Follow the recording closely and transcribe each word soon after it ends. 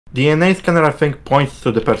DNA scanner, I think, points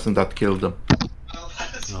to the person that killed them.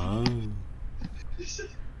 Oh.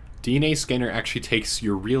 DNA scanner actually takes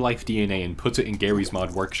your real-life DNA and puts it in Gary's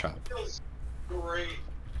mod workshop.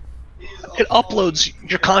 It uploads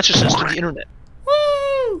your consciousness to the internet.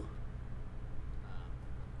 Woo!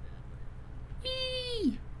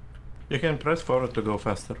 You can press forward to go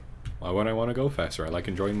faster. Why would I want to go faster? I like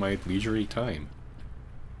enjoying my leisurely time.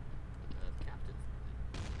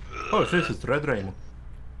 Oh, this is Red Rainbow.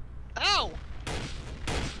 Ow!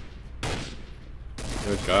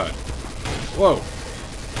 Good God. Whoa!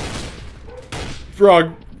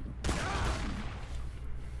 Wrong.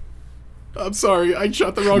 I'm sorry, I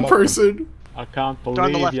shot the wrong person. I can't On the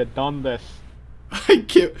believe left. you done this.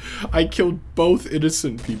 I killed both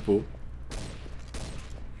innocent people.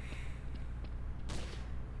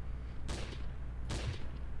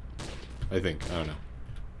 I think. I don't know.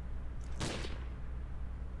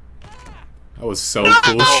 That was so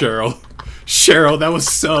cool, Cheryl. Cheryl, that was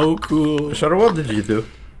so cool. Cheryl, what did you do?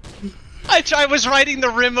 I was riding the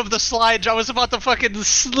rim of the slide. I was about to fucking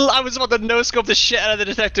I was about to no-scope the shit out of the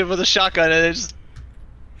detective with a shotgun, and it just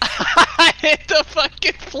I hit the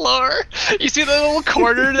fucking floor. You see the little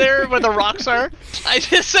corner there where the rocks are? I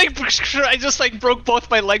just like broke both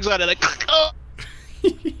my legs on it. Like, oh.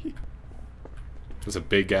 It was a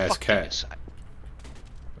big ass Fuck cat. this.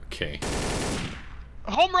 Okay.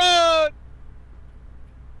 Home run!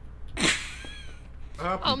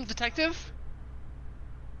 Detective?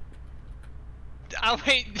 Oh,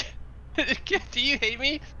 wait. Do you hate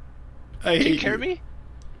me? I hate Do you care me?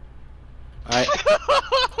 I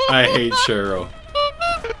hate Cheryl.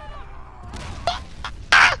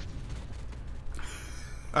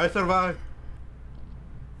 I survived.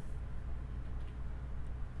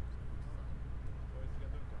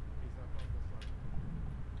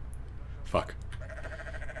 Fuck.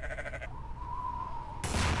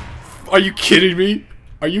 Are you kidding me?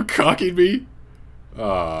 Are you cocking me?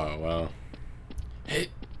 Oh, well. Hey.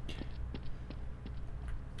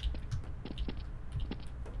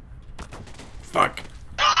 Fuck.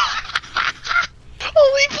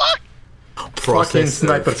 Holy fuck! Fucking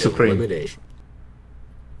Sniper Supreme. Did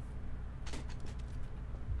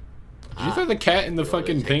you throw the cat in the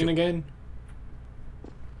fucking thing again?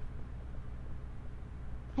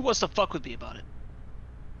 Who wants to fuck with me about it?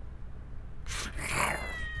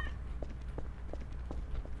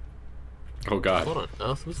 Oh god. What on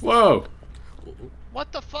earth was that? Whoa!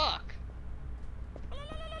 What the fuck?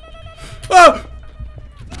 Oh!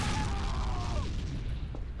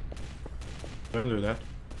 Don't do that.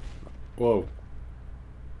 Whoa.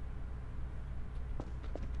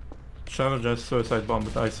 Cheryl just suicide bomb,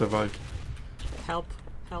 but I survived. Help,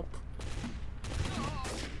 help.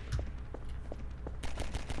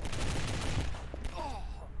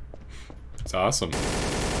 It's awesome.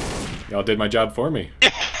 Y'all did my job for me.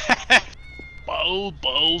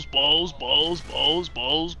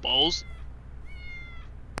 Balls.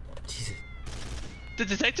 Jesus. The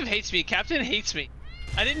detective hates me. Captain hates me.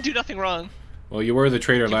 I didn't do nothing wrong. Well, you were the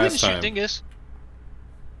traitor You last wouldn't shoot time. Dingus.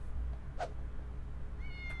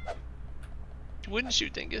 You wouldn't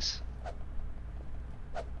shoot Dingus.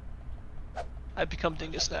 I've become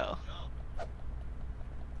Dingus now.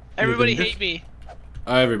 Everybody Dingus? hate me.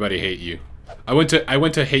 Everybody hate you. I went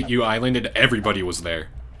to Hate You Island and everybody was there.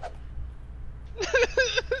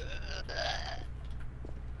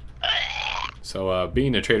 So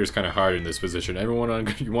being a traitor's kind of hard in this position.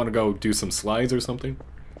 Everyone, you want to go do some slides or something?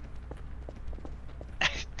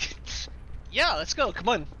 Yeah, let's go. Come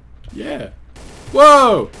on. Yeah.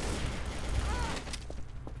 Whoa!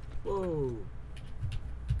 Whoa.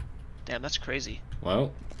 Damn, that's crazy.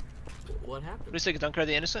 Well. What What do you happened? think? Don't cry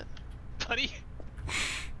the innocent, buddy.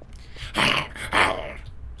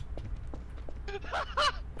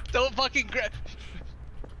 Don't fucking grab.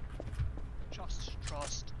 Trust.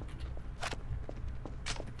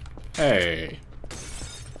 Hey.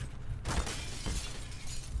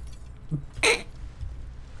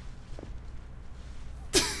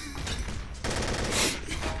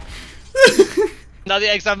 Now the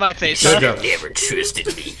egg's on my face. Good Huh? job. Never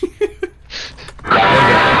trusted me.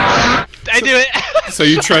 I do it. So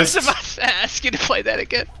you I was trust- about to ask you to play that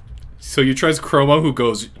again. So you trust Chroma, who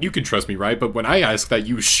goes, "You can trust me, right?" But when I ask that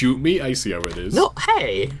you shoot me, I see how it is. No,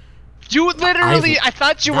 hey. You literally, I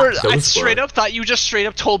thought you were, Not I those straight were. up thought you just straight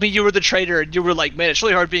up told me you were the traitor, and you were like, man, it's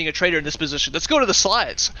really hard being a traitor in this position. Let's go to the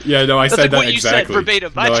slides. Yeah, no, I That's said like that what you said exactly.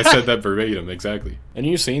 verbatim. No, I said that verbatim, exactly. And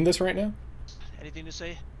you seeing this right now? Anything to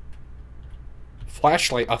say?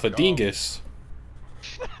 Flashlight off a dingus.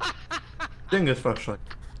 Dingus flashlight.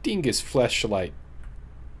 Dingus flashlight.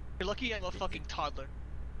 You're lucky I'm a fucking toddler.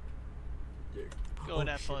 Go and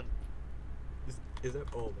have fun. Is that?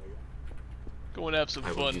 Oh my god. Go and have some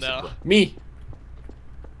fun now. Me.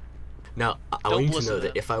 Now, I Don't want you to listen know to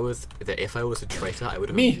that if I was a traitor, I would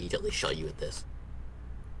have Me. immediately shot you at this.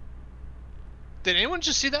 Did anyone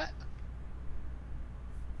just see that?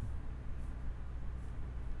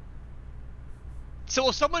 So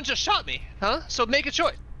well, someone just shot me, huh? So make a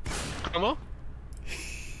choice. Chromo?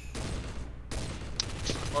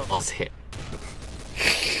 I'll hit.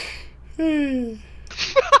 Eh.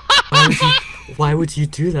 Why would you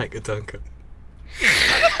do that, Gadunka?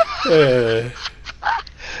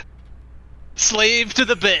 Slave to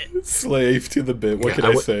the bit. Slave to the bit. What Yeah, can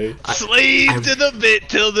I say? Slave to the bit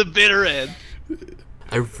till the bitter end.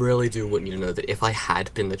 I really do want you to know that if I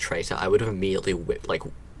had been the traitor, I would have immediately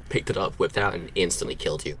picked it up, whipped it out, and instantly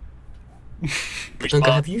killed you.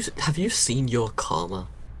 Gadunka, have you seen your karma?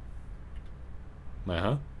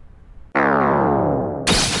 Uh-huh.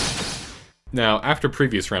 Now, after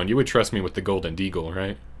previous round, you would trust me with the golden deagle,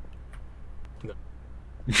 right? No.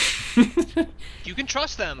 You can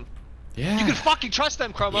trust them. Yeah. You can fucking trust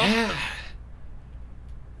them, Chromo. Yeah.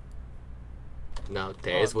 Now,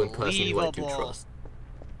 there is one person who I do Unbelievable. trust.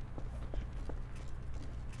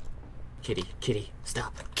 Kitty,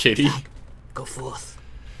 stop. Kitty. Stop. Go forth.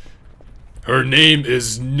 Her name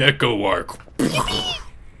is Nekowark.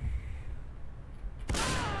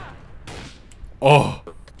 Oh.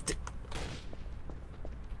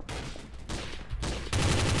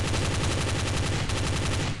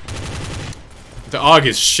 The AUG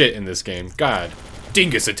is shit in this game. God.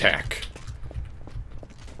 Dingus attack.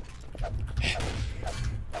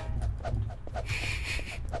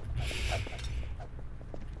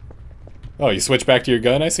 Oh, you switch back to your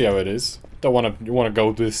gun? I see how it is. Don't wanna you wanna go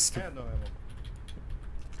with this. Yeah, no, I won't.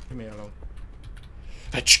 Leave me alone.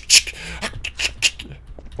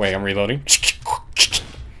 Wait, I'm reloading.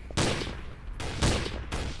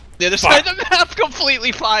 The other side of the map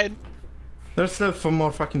completely fine. There's still 4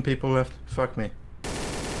 more fucking people left. Fuck me.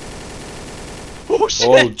 Oh shit!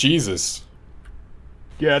 Oh Jesus.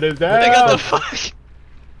 Get his They got the ass! fuck.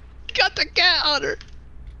 Got the cat on her.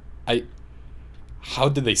 How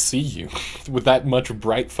did they see you? With that much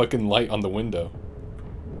bright fucking light on the window.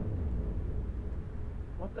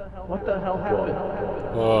 What the hell happened?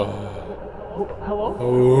 Oh. Hello?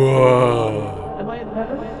 Oh. Am I in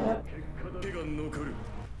heaven?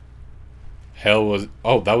 Hell was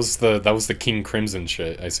that was the King Crimson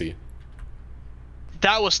shit, I see.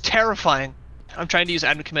 That was terrifying. I'm trying to use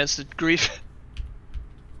admin commands to grief.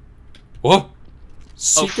 What?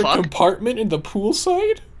 Secret fuck. compartment in the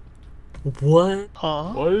poolside? What?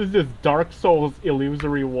 Huh? What is this Dark Souls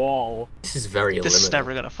illusory wall? This is very This is limited.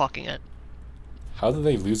 never gonna fucking end. How do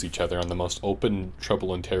they lose each other on the most open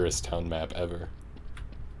Trouble in Terrorist Town map ever?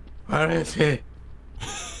 Where is he?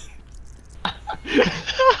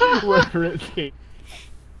 Where is he?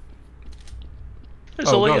 There's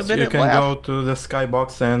Oh, only a Gus, you minute can left. go to the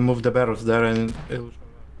skybox and move the barrels there and it'll...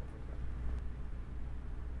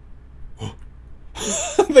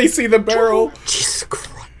 They see the barrel! Jesus Christ.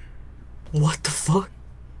 What the fuck?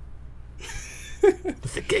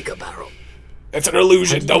 The Giga Barrel. It's an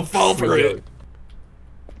illusion, don't fall for it!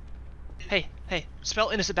 Hey,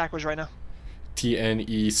 spell innocent backwards right now.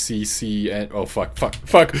 TNECCN. Oh fuck.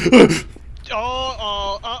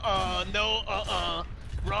 No,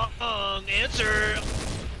 wrong answer.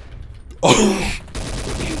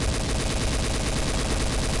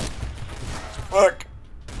 Fuck.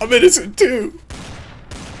 I'm innocent too.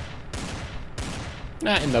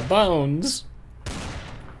 Not in the bones.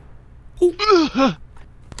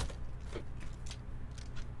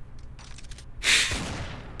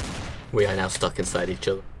 We are now stuck inside each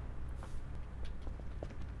other.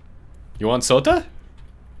 You want soda?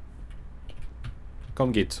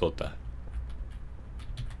 Come get soda.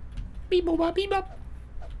 Beep bop beep bop.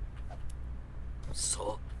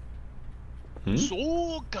 So,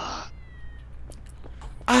 Soga.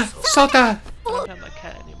 Ah, soda. I don't have my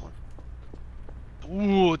cat anymore.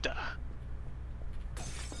 Soda.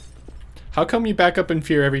 How come you back up in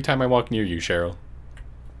fear every time I walk near you, Cheryl?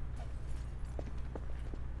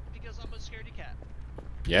 Because I'm a scaredy cat.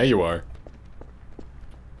 Yeah, you are.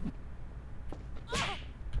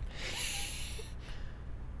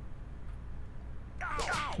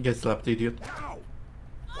 Get slapped, idiot.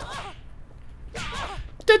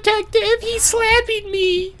 Detective, he's slapping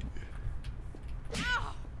me.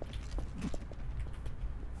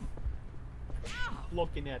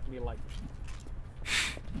 Looking at me like...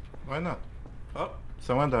 Why not? Oh,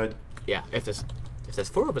 someone died. yeah, if there's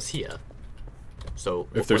 4 of us here, so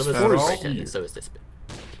If there's one of us 4 is of a us traitor, here. and so is this bit.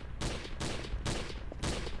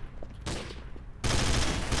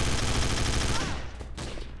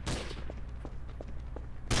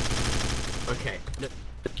 Okay. No.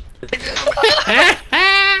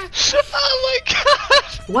 Oh my god!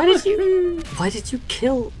 Why did you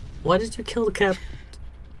kill the cap?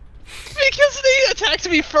 Because they attacked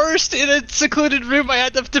me first in a secluded room. I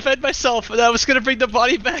had to defend myself, and I was gonna bring the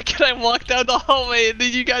body back, and I walked down the hallway, and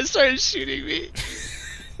then you guys started shooting me.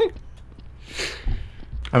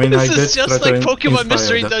 I mean, I This did is just try to like Pokemon inspire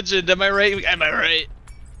Mystery that. Dungeon. Am I right? Am I right?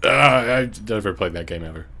 I've never played that game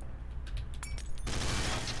ever.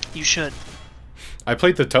 You should. I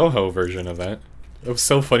played the Toho version of that. It was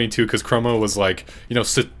so funny too, because Chromo was like, you know,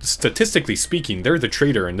 statistically speaking, they're the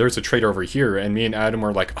traitor, and there's a traitor over here, and me and Adam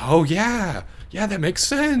were like, oh yeah, that makes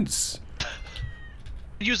sense.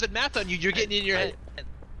 Using math on you, you're getting in your head.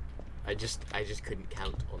 I just couldn't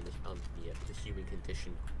count on the human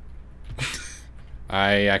condition.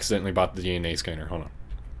 I accidentally bought the DNA scanner. Hold on.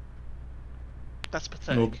 That's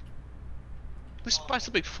pathetic. Nope. At least buy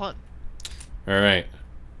something fun. All right.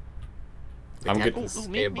 I'm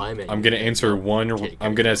gonna answer one.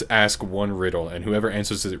 I'm gonna ask one riddle, and whoever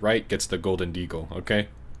answers it right gets the golden deagle. Okay.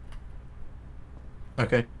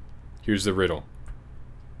 Okay. Here's the riddle.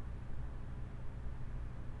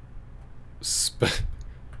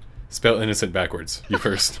 Spell innocent backwards. You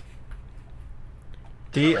first.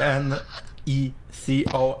 TNECONNI.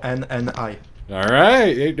 All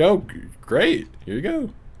right. No, great. Here you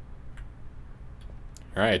go.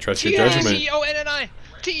 All right. Trust your judgment. T-E-C-O-N-N-I.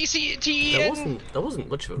 T-E-C-T-E-N. That wasn't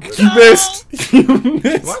much of a riddle. You missed. You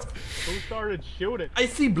missed. What? Who started shooting? I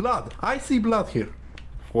see blood. I see blood here.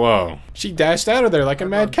 Whoa. She dashed out of there like a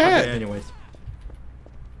mad cat. Okay, anyways.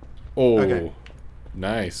 Oh. Okay.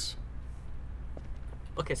 Nice.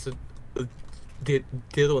 Okay, so the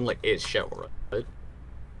other one like is Cheryl, right?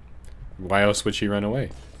 Why else would she run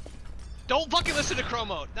away? Don't fucking listen to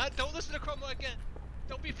Chromo. Don't listen to Chromo again.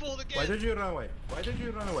 Don't be fooled again. Why did you run away? Why did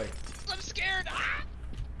you run away? I'm scared. Ah!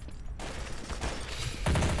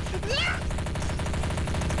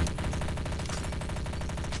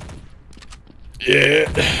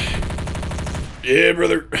 Yeah. Yeah,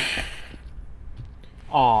 brother.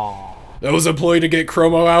 Aww. That was a ploy to get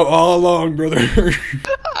Chromo out all along, brother.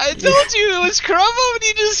 I told you it was Chromo and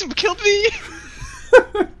you just killed me.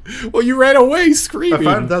 Well, you ran away I screaming.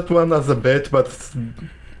 found that one as a bit, but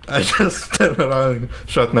I just turned around and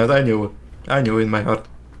shot Ned. I knew in my heart.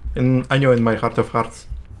 I knew in my heart of hearts.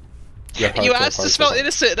 Yeah, You hardcore, asked to spell hardcore.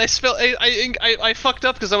 innocent, and I fucked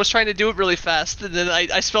up because I was trying to do it really fast, and then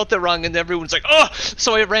I spelled it wrong, and everyone's like, oh,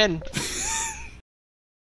 so I ran.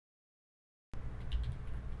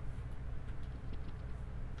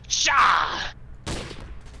 Sha!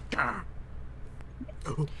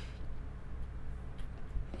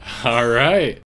 All right.